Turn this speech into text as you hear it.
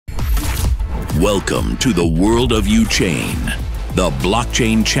Welcome to the world of UChain, the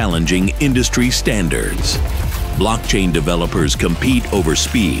blockchain challenging industry standards. Blockchain developers compete over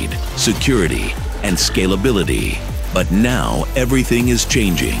speed, security, and scalability. But now everything is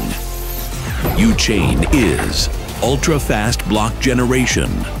changing. UChain is ultra-fast block generation,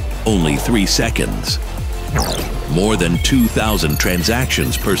 only 3 seconds. More than 2,000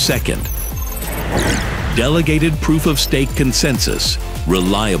 transactions per second. Delegated Proof-of-Stake consensus,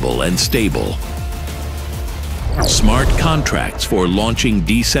 reliable and stable. Smart contracts for launching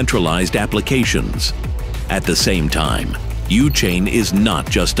decentralized applications. At the same time, UChain is not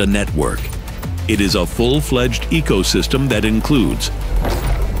just a network. It is a full-fledged ecosystem that includes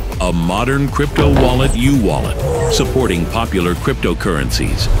a modern crypto wallet UWallet, supporting popular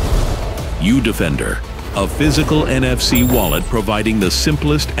cryptocurrencies. UDefender, a physical NFC wallet providing the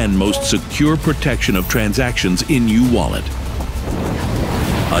simplest and most secure protection of transactions in UWallet.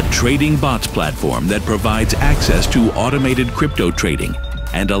 A trading bots platform that provides access to automated crypto trading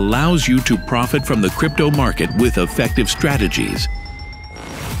and allows you to profit from the crypto market with effective strategies.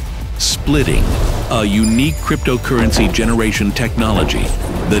 Splitting, a unique cryptocurrency generation technology,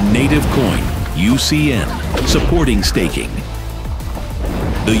 the native coin, UCN, supporting staking.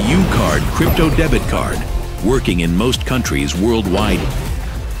 The UCard crypto debit card, working in most countries worldwide.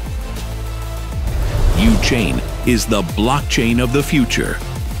 UChain is the blockchain of the future.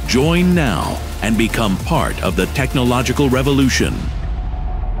 Join now and become part of the technological revolution.